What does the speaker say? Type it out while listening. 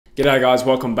G'day guys,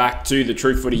 welcome back to the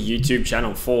True Footy YouTube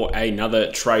channel for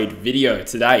another trade video.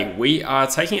 Today we are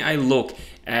taking a look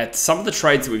at some of the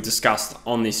trades that we've discussed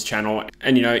on this channel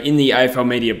and in the AFL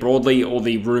media broadly, all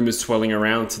the rumours swirling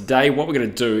around. Today what we're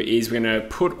going to do is we're going to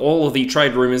put all of the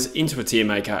trade rumours into a tier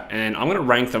maker and I'm going to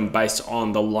rank them based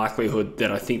on the likelihood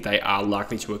that I think they are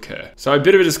likely to occur. So a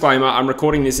bit of a disclaimer, I'm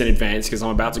recording this in advance because I'm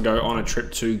about to go on a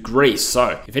trip to Greece.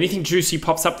 So if anything juicy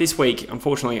pops up this week,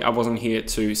 unfortunately I wasn't here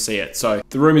to see it. So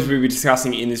the rumours we'll be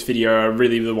discussing in this video are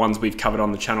really the ones we've covered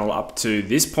on the channel up to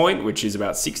this point, which is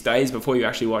about 6 days before you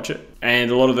actually watch it.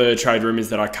 And a lot of the trade rumours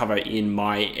that I cover in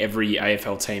my every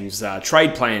AFL team's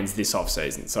trade plans this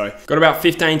offseason. So got about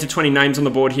 15 to 20 names on the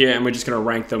board here and we're just going to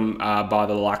rank them by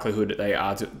the likelihood that they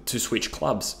are to switch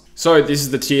clubs. So this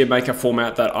is the tier maker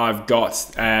format that I've got.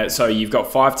 So you've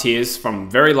got 5 tiers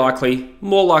from very likely,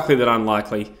 more likely than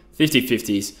unlikely,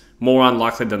 50-50s, more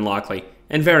unlikely than likely,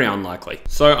 and very unlikely.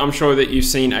 So I'm sure that you've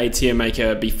seen a tier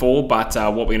maker before, but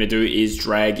what we're going to do is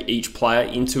drag each player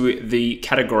into the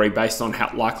category based on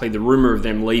how likely the rumor of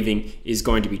them leaving is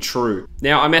going to be true.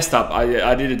 Now I messed up.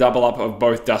 I did a double up of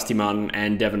both Dusty Martin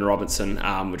and Devon Robertson,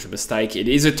 which was a mistake. It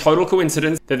is a total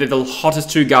coincidence that they're the hottest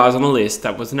 2 guys on the list.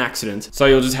 That was an accident. So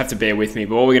you'll just have to bear with me.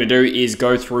 But what we're going to do is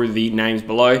go through the names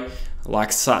below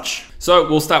like such. So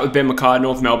we'll start with Ben Mackay,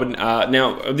 North Melbourne.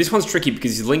 Now, this one's tricky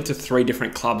because he's linked to 3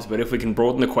 different clubs, but if we can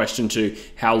broaden the question to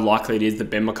how likely it is that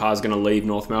Ben Mackay is going to leave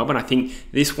North Melbourne, I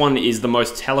think this one is the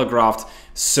most telegraphed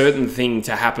certain thing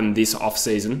to happen this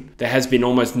off-season. There has been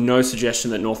almost no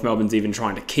suggestion that North Melbourne's even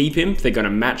trying to keep him. They're going to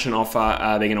match an offer.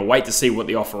 They're going to wait to see what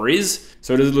the offer is.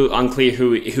 So it is a little unclear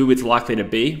who it's likely to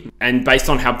be. And based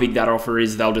on how big that offer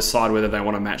is, they'll decide whether they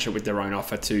want to match it with their own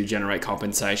offer to generate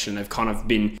compensation. They've kind of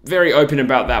been very open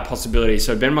about that possibility.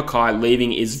 So Ben Mackay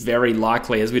leaving is very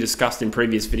likely. As we discussed in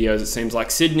previous videos, it seems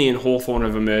like Sydney and Hawthorn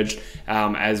have emerged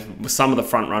as some of the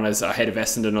front runners ahead of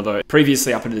Essendon, although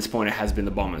previously up until this point it has been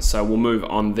the Bombers. So we'll move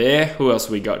on there. Who else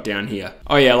we got down here?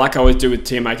 Oh yeah, like I always do with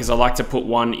tier makers, I like to put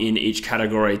one in each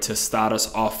category to start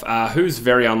us off. Who's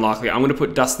very unlikely? I'm going to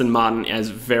put Dustin Martin as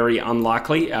very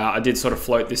unlikely. I did sort of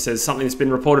float this as something that's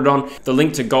been reported on. The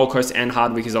link to Gold Coast and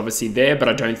Hardwick is obviously there, but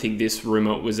I don't think this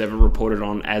rumor was ever reported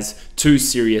on as too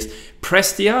serious.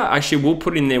 Prestia, actually, we'll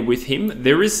put in there with him.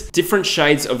 There is different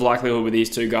shades of likelihood with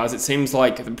these 2 guys. It seems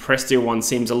like the Prestia one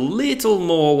seems a little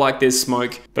more like there's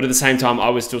smoke, but at the same time, I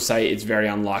would still say it's very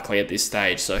unlikely at this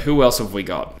stage. So who else have we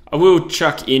got? I will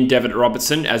chuck in Devon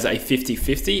Robertson as a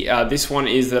 50-50. This one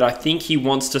is that I think he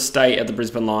wants to stay at the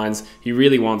Brisbane Lions. He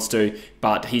really wants to,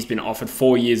 but he's been offered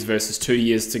 4 years versus 2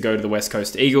 years to go to the West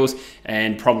Coast Eagles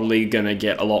and probably going to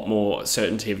get a lot more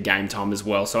certainty of game time as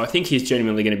well. So I think he's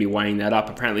genuinely going to be weighing that up.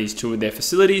 Apparently he's toured their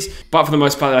facilities, but for the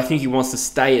most part, I think he wants to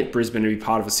stay at Brisbane and be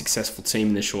part of a successful team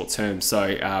in the short term. So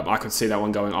I could see that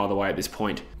one going either way at this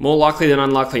point. More likely than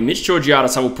unlikely. Mitch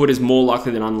Georgiadis I will put as more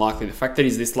likely than unlikely. The fact that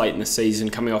he's this late in the season,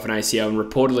 coming off an ACL and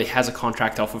reportedly has a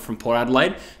contract offer from Port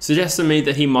Adelaide, suggests to me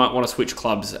that he might want to switch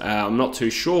clubs. I'm not too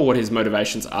sure what his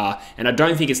motivations are, and I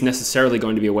don't think it's necessarily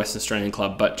going to be a Western Australian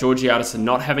club, but Georgiadis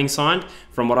not having signed,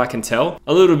 from what I can tell,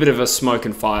 a little bit of a smoke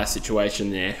and fire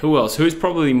situation there. Who else? Who's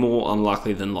probably more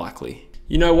unlikely than likely?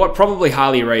 You know what? Probably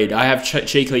Harley Reid. I have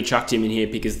cheekily chucked him in here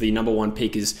because the #1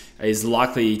 pick is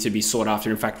likely to be sought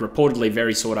after. In fact, reportedly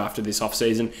very sought after this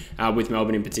offseason, with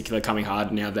Melbourne in particular coming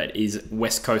hard now that is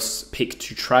West Coast's pick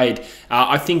to trade.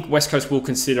 I think West Coast will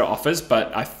consider offers,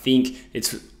 but I think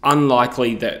it's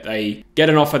unlikely that they get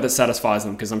an offer that satisfies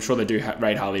them because I'm sure they do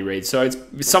rate Harley Reid. So it's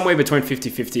somewhere between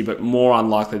 50-50, but more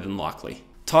unlikely than likely.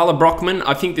 Tyler Brockman,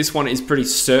 I think this one is pretty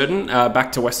certain.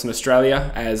 Back to Western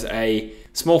Australia as a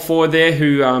small forward there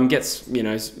who gets,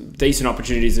 decent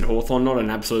opportunities at Hawthorn. Not an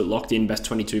absolute locked-in best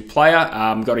 22 player.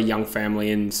 Got a young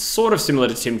family and sort of similar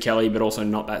to Tim Kelly, but also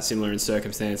not that similar in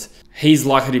circumstance. He's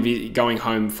likely to be going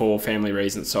home for family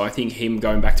reasons, so I think him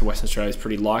going back to Western Australia is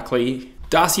pretty likely.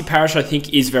 Darcy Parish, I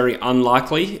think, is very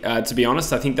unlikely, to be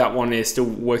honest. I think that one is still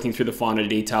working through the finer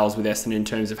details with Essendon in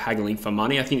terms of haggling for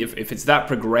money. I think if it's that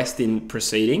progressed in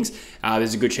proceedings,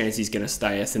 there's a good chance he's going to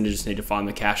stay. Essendon just need to find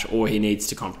the cash, or he needs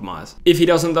to compromise. If he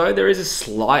doesn't, though, there is a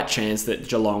slight chance that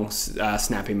Geelong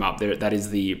snap him up. That is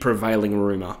the prevailing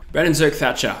rumour. Brandon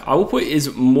Zerk-Thatcher, I will put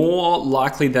is more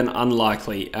likely than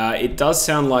unlikely. It does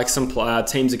sound like some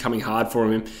teams are coming hard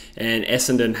for him, and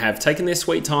Essendon have taken their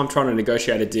sweet time trying to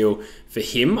negotiate a deal for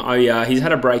him. He's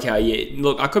had a breakout year.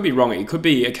 Look, I could be wrong. It could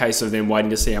be a case of them waiting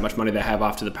to see how much money they have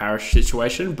after the Parish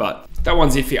situation, but that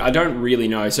one's iffy. I don't really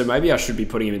know, so maybe I should be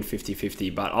putting him in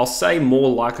 50-50, but I'll say more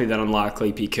likely than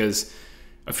unlikely because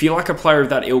I feel like a player of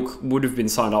that ilk would have been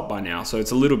signed up by now, so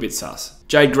it's a little bit sus.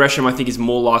 Jade Gresham, I think, is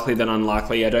more likely than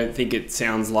unlikely. I don't think it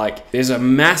sounds like there's a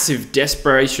massive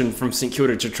desperation from St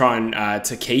Kilda to try and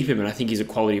to keep him, and I think he's a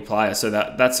quality player, so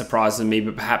that surprises me,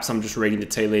 but perhaps I'm just reading the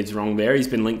tea leaves wrong there. He's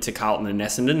been linked to Carlton and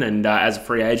Essendon, and as a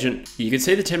free agent, you can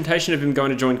see the temptation of him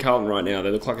going to join Carlton right now.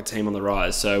 They look like a team on the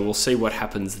rise, so we'll see what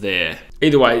happens there.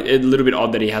 Either way, a little bit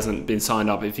odd that he hasn't been signed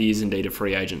up if he is indeed a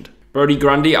free agent. Brodie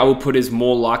Grundy, I will put as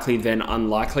more likely than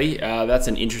unlikely. That's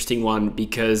an interesting one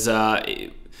because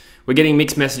we're getting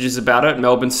mixed messages about it.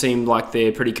 Melbourne seemed like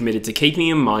they're pretty committed to keeping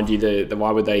him. Mind you, why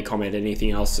would they comment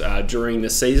anything else during the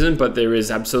season? But there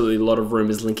is absolutely a lot of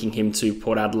rumours linking him to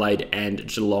Port Adelaide and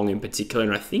Geelong in particular,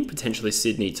 and I think potentially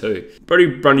Sydney too.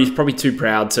 Brodie Grundy's probably too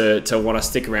proud to want to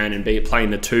stick around and be playing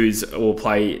the twos or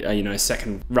play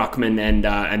second ruckman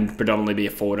and predominantly be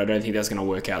a forward. I don't think that's going to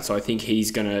work out. So I think he's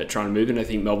going to try and move, and I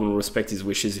think Melbourne will respect his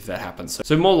wishes if that happens.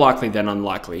 So more likely than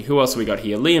unlikely. Who else have we got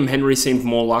here? Liam Henry seems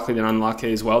more likely than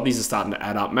unlikely as well. These are starting to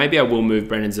add up. Maybe I will move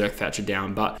Brendan Zerk-Thatcher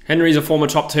down, but Henry's a former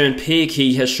top turn pick.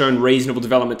 He has shown reasonable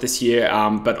development this year,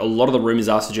 but a lot of the rumours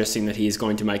are suggesting that he is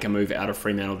going to make a move out of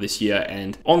Fremantle this year,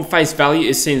 and on face value,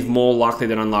 it seems more likely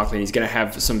than unlikely, and he's going to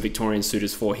have some Victorian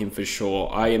suitors for him for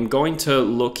sure. I am going to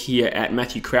look here at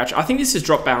Matthew Crouch. I think this has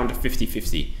dropped down to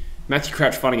 50-50. Matthew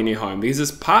Crouch finding a new home, because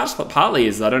it's partly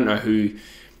is I don't know who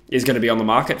is going to be on the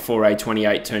market for a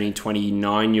 28 turning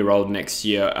 29-year-old next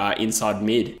year inside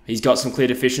mid. He's got some clear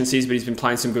deficiencies, but he's been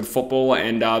playing some good football,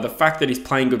 and the fact that he's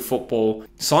playing good football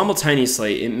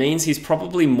simultaneously, it means he's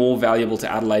probably more valuable to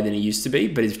Adelaide than he used to be,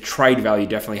 but his trade value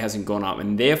definitely hasn't gone up,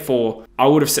 and therefore I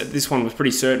would have said this one was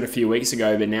pretty certain a few weeks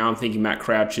ago, but now I'm thinking Matt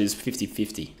Crouch is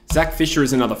 50-50. Zach Fisher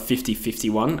is another 50-50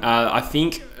 one. I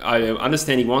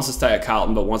understand he wants to stay at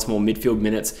Carlton, but wants more midfield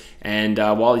minutes. And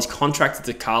while he's contracted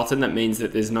to Carlton, that means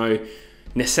that there's no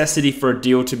necessity for a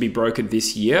deal to be brokered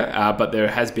this year. But there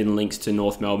has been links to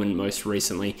North Melbourne most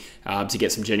recently to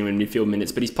get some genuine midfield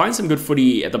minutes. But he's playing some good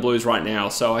footy at the Blues right now.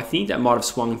 So I think that might have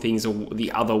swung things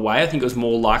the other way. I think it was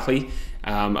more likely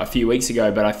a few weeks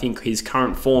ago, but I think his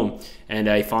current form and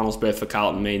a finals berth for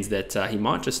Carlton means that he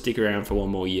might just stick around for one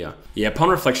more year. Yeah, upon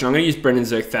reflection, I'm going to use Brendan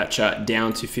Zerk-Thatcher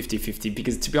down to 50-50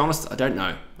 because, to be honest, I don't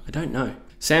know.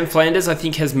 Sam Flanders, I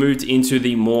think, has moved into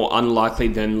the more unlikely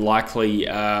than likely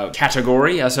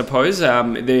category, I suppose.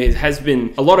 There has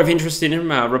been a lot of interest in him,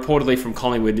 reportedly from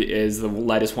Collingwood is the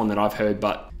latest one that I've heard,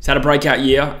 but he's had a breakout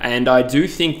year, and I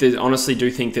honestly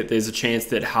do think that there's a chance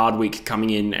that Hardwick coming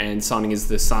in and signing as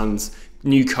the Suns'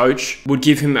 new coach would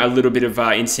give him a little bit of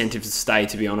incentive to stay,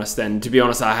 to be honest. And to be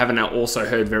honest, I haven't also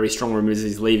heard very strong rumours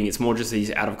he's leaving. It's more just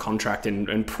he's out of contract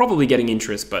and probably getting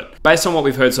interest. But based on what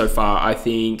we've heard so far, I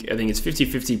think it's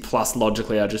 50-50 plus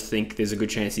logically. I just think there's a good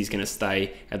chance he's going to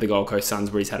stay at the Gold Coast Suns,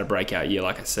 where he's had a breakout year,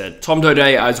 like I said. Tom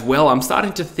Doedee as well, I'm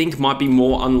starting to think might be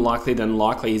more unlikely than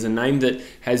likely. He's a name that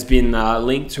has been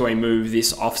linked to a move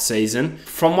this off-season.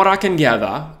 From what I can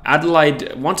gather,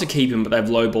 Adelaide want to keep him, but they've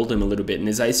lowballed him a little bit, and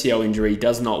his ACL injury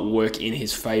does not work in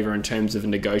his favour in terms of a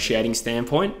negotiating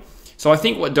standpoint. So I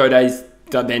think what Doedee's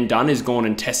then done is gone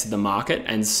and tested the market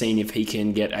and seen if he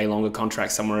can get a longer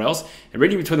contract somewhere else. And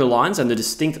reading between the lines and the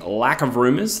distinct lack of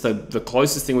rumours, the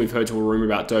closest thing we've heard to a rumour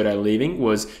about Doedee leaving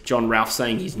was John Ralph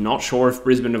saying he's not sure if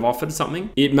Brisbane have offered something.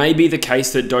 It may be the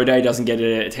case that Doedee doesn't get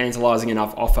a tantalising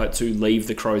enough offer to leave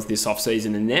the Crows this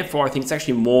offseason, and therefore I think it's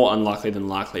actually more unlikely than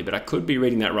likely, but I could be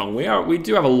reading that wrong. We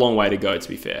do have a long way to go, to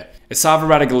be fair. Esava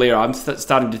Radagalera, I'm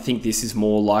starting to think this is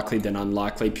more likely than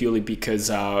unlikely, purely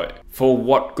because for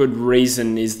what good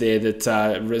reason is there that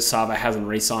Esava hasn't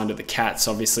re-signed at the Cats?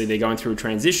 Obviously, they're going through a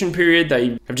transition period.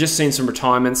 They have just seen some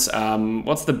retirements.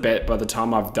 What's the bet by the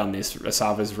time I've done this?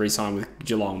 Esava's re-signed with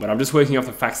Geelong, but I'm just working off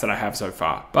the facts that I have so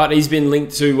far. But he's been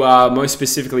linked to most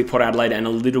specifically Port Adelaide and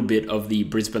a little bit of the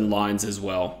Brisbane Lions as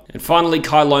well. And finally,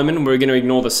 Kai Lohmann. We're going to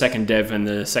ignore the second Dev and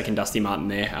the second Dusty Martin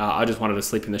there. I just wanted to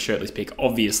slip in the shirtless pick,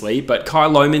 obviously. But Kai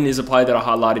Lohmann is a player that I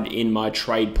highlighted in my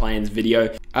trade plans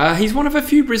video. He's one of a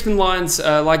few Brisbane Lions,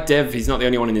 like Dev. He's not the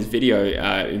only one in this video,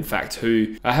 in fact,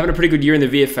 who are having a pretty good year in the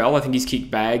VFL. I think he's kicked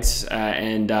bags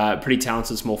and pretty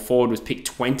talented small forward. Was picked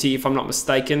 20, if I'm not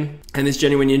mistaken. And there's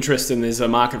genuine interest, and there's a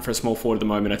market for a small forward at the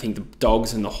moment. I think the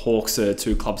Dogs and the Hawks are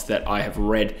two clubs that I have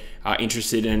read are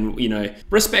interested in.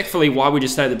 Respectfully, why would you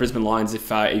stay at the Brisbane Lions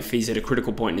if he's at a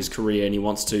critical point in his career and he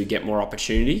wants to get more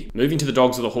opportunity? Moving to the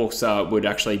Dogs or the Hawks would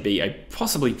actually be a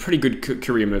possibly pretty good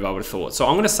career move, I would have thought. So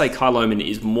I'm going to say Kai Lohmann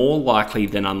is more likely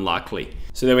than unlikely.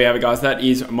 So there we have it, guys. That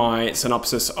is my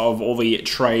synopsis of all the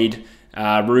trade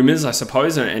rumours, I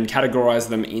suppose, and categorise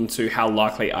them into how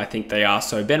likely I think they are.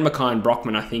 So Ben Mackay and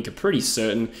Brockman, I think, are pretty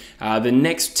certain. The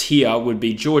next tier would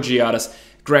be Georgiadis,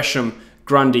 Gresham,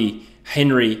 Grundy,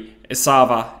 Henry,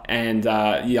 Esava, and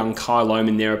young Kyle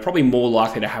Lohman there are probably more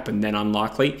likely to happen than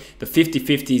unlikely. The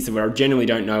 50-50s that I generally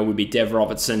don't know would be Dev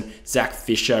Robertson, Zach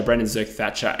Fisher, Brendan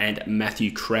Zerk-Thatcher, and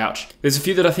Matthew Crouch. There's a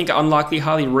few that I think are unlikely.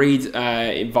 Harley Reid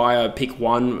via pick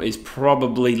 1 is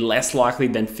probably less likely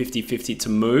than 50-50 to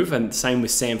move, and same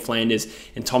with Sam Flanders,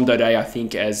 and Tom Doedee I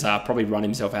think has probably run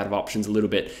himself out of options a little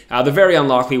bit. The very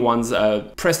unlikely ones are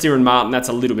Prestia and Martin, that's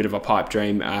a little bit of a pipe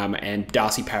dream, and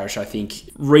Darcy Parish, I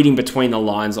think, reading between the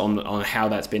lines on how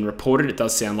that's been reported, it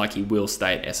does sound like he will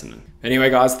stay at Essendon.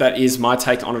 Anyway, guys, that is my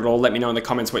take on it all. Let me know in the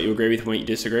comments what you agree with and what you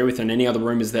disagree with, and any other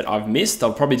rumours that I've missed.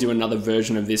 I'll probably do another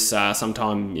version of this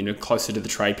sometime, closer to the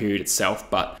trade period itself.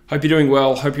 But hope you're doing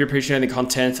well. Hope you're appreciating the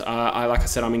content. Like I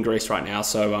said, I'm in Greece right now,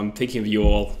 so I'm thinking of you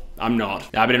all. I'm not.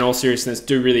 But in all seriousness,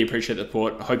 do really appreciate the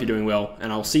support. I hope you're doing well,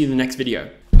 and I'll see you in the next video.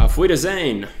 Auf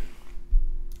Wiedersehen.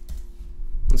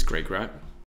 That's Greek, right?